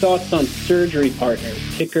curious your thoughts on Surgery Partners,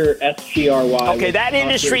 ticker SGRY. Okay, that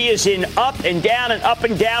industry is in up and down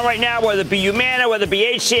right now, whether it be Humana, whether it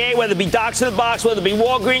be HCA, whether it be Docs in the Box, whether it be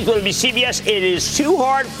Walgreens, whether it be CVS. It is too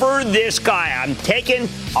hard for this guy. I'm taking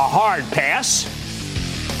a hard pass.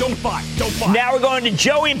 Don't buy. Now we're going to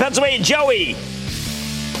Joey in Pennsylvania. Joey.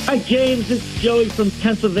 Hi, James. It's Joey from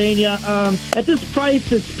Pennsylvania. At this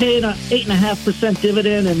price, it's paying an 8.5%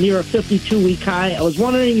 dividend and near a 52-week high. I was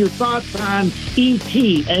wondering your thoughts on ET,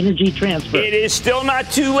 Energy Transfer. It is still not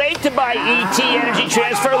too late to buy ET, Energy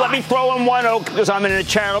Transfer. Let me throw in one because I'm in a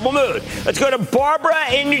charitable mood. Let's go to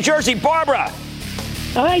Barbara in New Jersey. Barbara.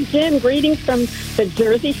 Hi, Jim. Greetings from the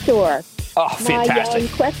Jersey Shore. Oh, fantastic.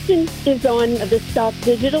 My question is on the stock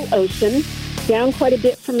DigitalOcean. Down quite a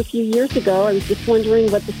bit from a few years ago. I was just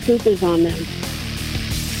wondering what the scoop is on them.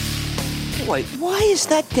 Boy, why is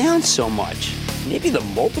that down so much? Maybe the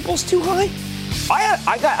multiple's too high?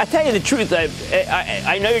 I tell you the truth.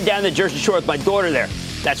 I know you're down the Jersey Shore with my daughter there.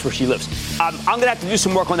 That's where she lives. I'm going to have to do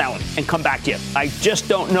some work on that one and come back to you. I just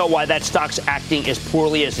don't know why that stock's acting as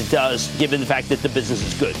poorly as it does, given the fact that the business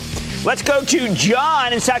is good. Let's go to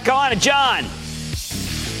John in South Carolina. John.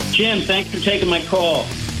 Jim, thanks for taking my call.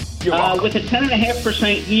 With a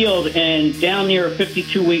 10.5% yield and down near a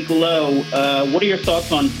 52-week low, what are your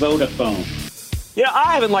thoughts on Vodafone?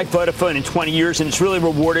 I haven't liked Vodafone in 20 years, and it's really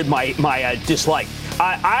rewarded my dislike.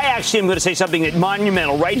 I actually am going to say something that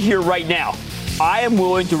monumental right here, right now. I am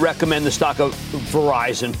willing to recommend the stock of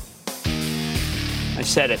Verizon. I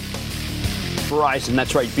said it. Verizon,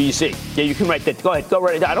 that's right, BC. Yeah, you can write that. Go ahead, go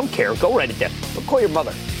write it down. I don't care. Go write it down. Go call your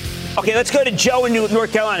mother. Okay, let's go to Joe in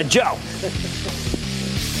North Carolina. Joe.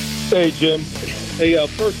 Hey, Jim. Hey,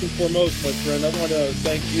 first and foremost, my friend, I want to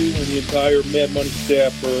thank you and the entire Mad Money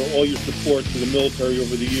staff for all your support to the military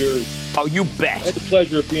over the years. Oh, you bet. I had the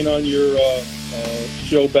pleasure of being on your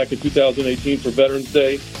show back in 2018 for Veterans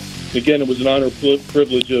Day. Again, it was an honor and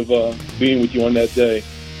privilege of being with you on that day.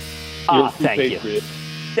 Thank you.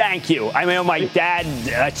 Thank you. I mean, my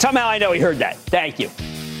dad, somehow I know he heard that. Thank you.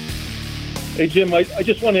 Hey, Jim, I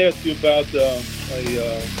just want to ask you about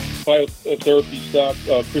biotherapy stock,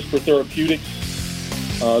 CRISPR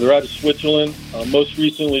Therapeutics. They're out of Switzerland. Most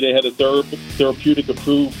recently, they had a therapeutic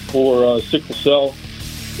approved for sickle cell.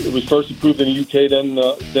 It was first approved in the UK, then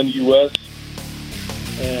the US.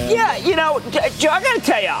 Yeah, Joe, I got to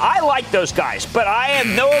tell you, I like those guys, but I have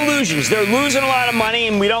no illusions. They're losing a lot of money,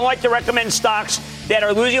 and we don't like to recommend stocks that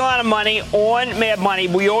are losing a lot of money on Mad Money.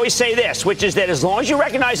 We always say this, which is that as long as you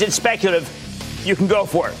recognize it's speculative, you can go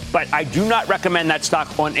for it. But I do not recommend that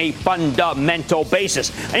stock on a fundamental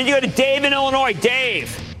basis. I need to go to Dave in Illinois.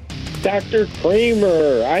 Dave. Dr.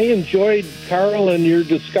 Cramer, I enjoyed Carl and your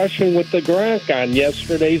discussion with the Gronk on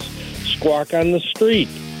yesterday's Squawk on the Street.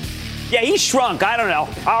 Yeah, he shrunk. I don't know.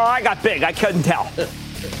 Or I got big. I couldn't tell.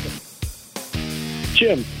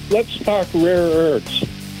 Jim, let's talk rare earths.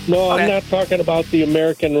 No, okay. I'm not talking about the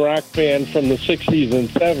American rock band from the 60s and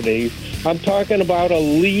 70s. I'm talking about a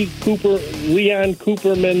Leon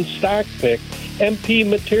Cooperman stock pick, MP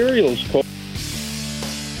Materials Corp.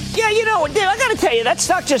 Yeah, Dave, I got to tell you, that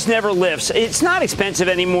stock just never lifts. It's not expensive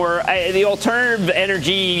anymore. The alternative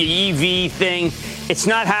energy EV thing, it's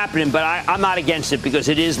not happening, but I'm not against it because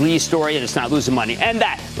it is Lee's story and it's not losing money. And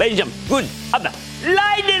that, ladies and gentlemen, good of the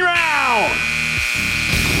lightning round.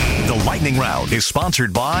 The Lightning Round is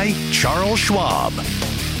sponsored by Charles Schwab.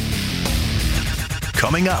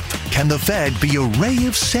 Coming up, can the Fed be a ray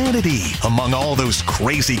of sanity among all those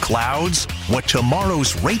crazy clouds? What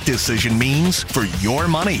tomorrow's rate decision means for your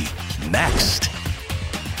money. Next.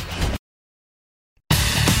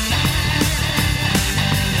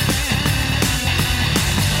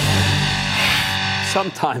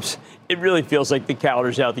 Sometimes it really feels like the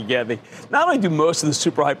calendar's out to get me. Not only do most of the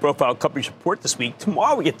super high-profile companies report this week,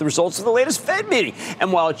 tomorrow we get the results of the latest Fed meeting.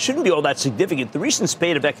 And while it shouldn't be all that significant, the recent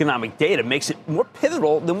spate of economic data makes it more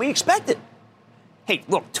pivotal than we expected. Hey,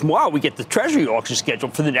 look, tomorrow we get the Treasury auction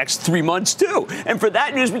scheduled for the next 3 months, too. And for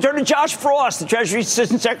that news, we turn to Josh Frost, the Treasury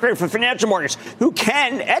Assistant Secretary for Financial Markets, who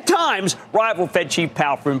can, at times, rival Fed Chief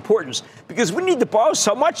Powell for importance, because we need to borrow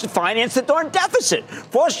so much to finance the darn deficit.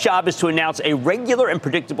 Frost's job is to announce a regular and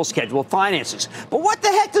predictable schedule of financings. But what the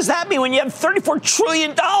heck does that mean when you have $34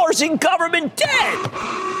 trillion in government debt?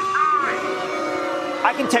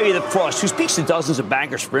 I can tell you that Frost, who speaks to dozens of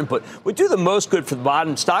bankers for input, would do the most good for the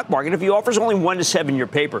bond stock market if he offers only 1 to 7-year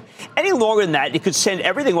paper. Any longer than that, you could send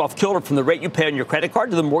everything off kilter, from the rate you pay on your credit card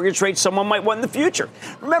to the mortgage rate someone might want in the future.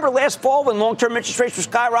 Remember last fall when long-term interest rates were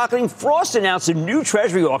skyrocketing? Frost announced a new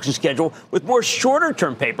Treasury auction schedule with more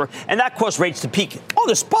shorter-term paper, and that caused rates to peak on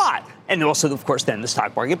the spot. And also, of course, then the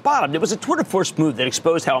stock market bottomed. It was a tour-de-force move that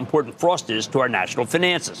exposed how important Frost is to our national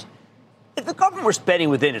finances. If the government were spending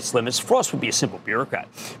within its limits, Frost would be a simple bureaucrat.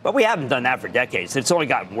 But we haven't done that for decades. It's only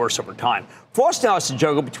gotten worse over time. Frost now has to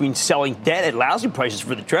juggle between selling debt at lousy prices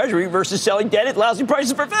for the Treasury versus selling debt at lousy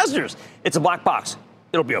prices for investors. It's a black box.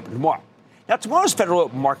 It'll be open tomorrow. Now, tomorrow's Federal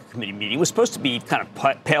Open Market Committee meeting was supposed to be kind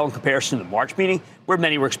of pale in comparison to the March meeting, where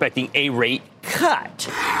many were expecting a rate cut.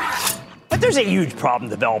 But there's a huge problem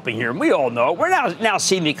developing here, and we all know it. We're now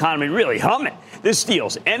seeing the economy really humming. The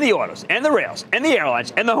steels and the autos and the rails and the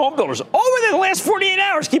airlines and the home builders, all within the last 48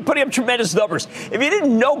 hours, keep putting up tremendous numbers. If you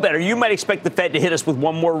didn't know better, you might expect the Fed to hit us with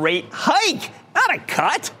one more rate hike, not a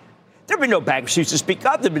cut. There have been no bankruptcies to speak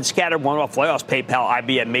of. There have been scattered one-off layoffs, PayPal,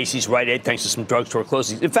 IBM, Macy's, Rite Aid, thanks to some drugstore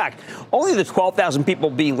closings. In fact, only the 12,000 people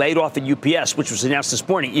being laid off at UPS, which was announced this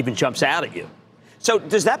morning, even jumps out at you. So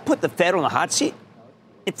does that put the Fed on the hot seat?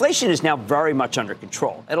 Inflation is now very much under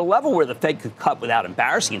control, at a level where the Fed could cut without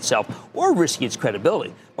embarrassing itself or risking its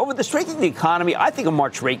credibility. But with the strength of the economy, I think a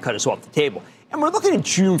March rate cut is off the table. And we're looking at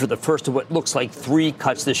June for the first of what looks like 3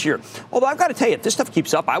 cuts this year. Although I've got to tell you, if this stuff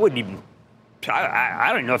keeps up, I wouldn't even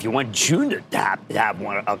I don't know if you want June to have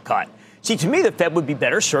a cut. See, to me, the Fed would be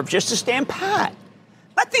better served just to stand pat.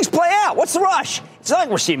 Let things play out. What's the rush? It's not like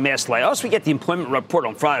we're seeing mass layoffs. We get the employment report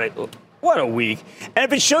on Friday. What a week. And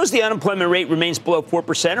if it shows the unemployment rate remains below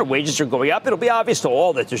 4% or wages are going up, it'll be obvious to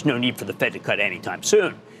all that there's no need for the Fed to cut anytime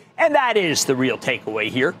soon. And that is the real takeaway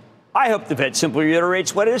here. I hope the Fed simply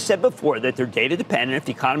reiterates what it has said before, that they're data dependent. If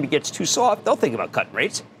the economy gets too soft, they'll think about cutting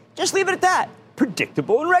rates. Just leave it at that.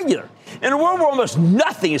 Predictable and regular. In a world where almost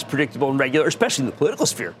nothing is predictable and regular, especially in the political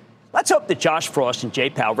sphere, let's hope that Josh Frost and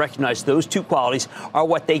Jay Powell recognize those two qualities are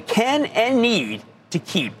what they can and need to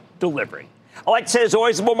keep delivering. I like to say there's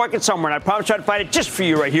always a bull market somewhere, and I promise to try to find it just for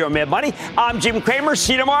you right here on Mad Money. I'm Jim Cramer.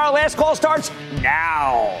 See you tomorrow. Last call starts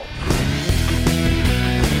now.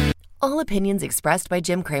 All opinions expressed by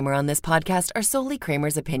Jim Cramer on this podcast are solely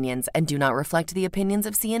Cramer's opinions and do not reflect the opinions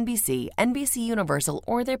of CNBC, NBC Universal,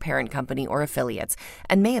 or their parent company or affiliates,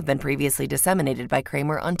 and may have been previously disseminated by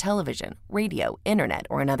Cramer on television, radio, internet,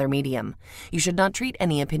 or another medium. You should not treat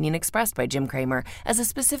any opinion expressed by Jim Cramer as a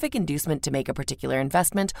specific inducement to make a particular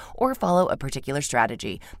investment or follow a particular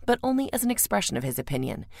strategy, but only as an expression of his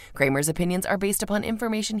opinion. Cramer's opinions are based upon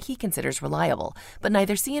information he considers reliable, but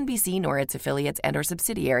neither CNBC nor its affiliates and or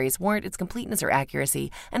subsidiaries warrant its completeness or accuracy,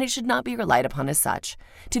 and it should not be relied upon as such.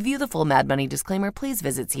 To view the full Mad Money disclaimer, please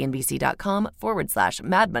visit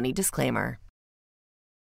cnbc.com/Mad Money disclaimer.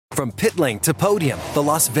 From pit lane to podium, the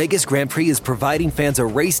Las Vegas Grand Prix is providing fans a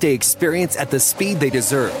race day experience at the speed they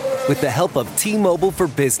deserve. With the help of T-Mobile for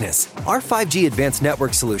Business, our 5G advanced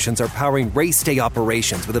network solutions are powering race day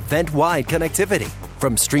operations with event-wide connectivity.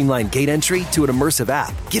 From streamlined gate entry to an immersive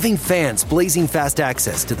app, giving fans blazing fast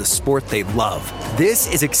access to the sport they love.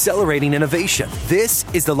 This is accelerating innovation. This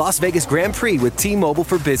is the Las Vegas Grand Prix with T-Mobile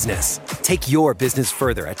for Business. Take your business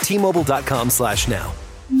further at T-Mobile.com/now.